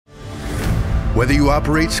Whether you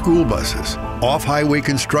operate school buses, off-highway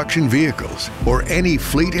construction vehicles, or any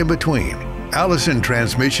fleet in between, Allison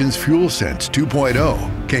Transmission's FuelSense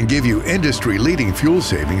 2.0 can give you industry-leading fuel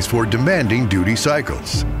savings for demanding duty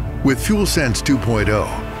cycles. With FuelSense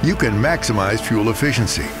 2.0, you can maximize fuel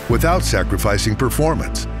efficiency without sacrificing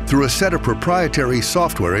performance through a set of proprietary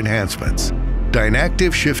software enhancements,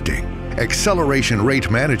 dynactive shifting, acceleration rate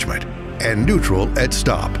management, and neutral at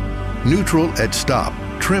stop. Neutral at stop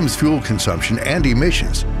trims fuel consumption and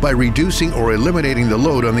emissions by reducing or eliminating the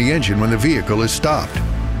load on the engine when the vehicle is stopped.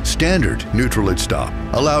 Standard neutral at stop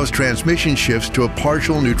allows transmission shifts to a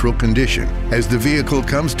partial neutral condition as the vehicle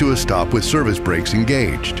comes to a stop with service brakes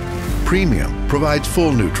engaged. Premium provides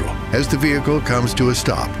full neutral as the vehicle comes to a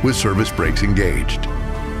stop with service brakes engaged.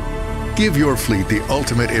 Give your fleet the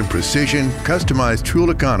ultimate in precision, customized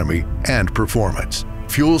fuel economy, and performance.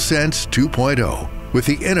 FuelSense 2.0 with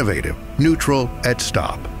the innovative neutral at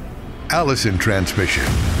stop. Allison Transmission,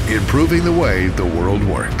 improving the way the world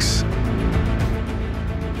works.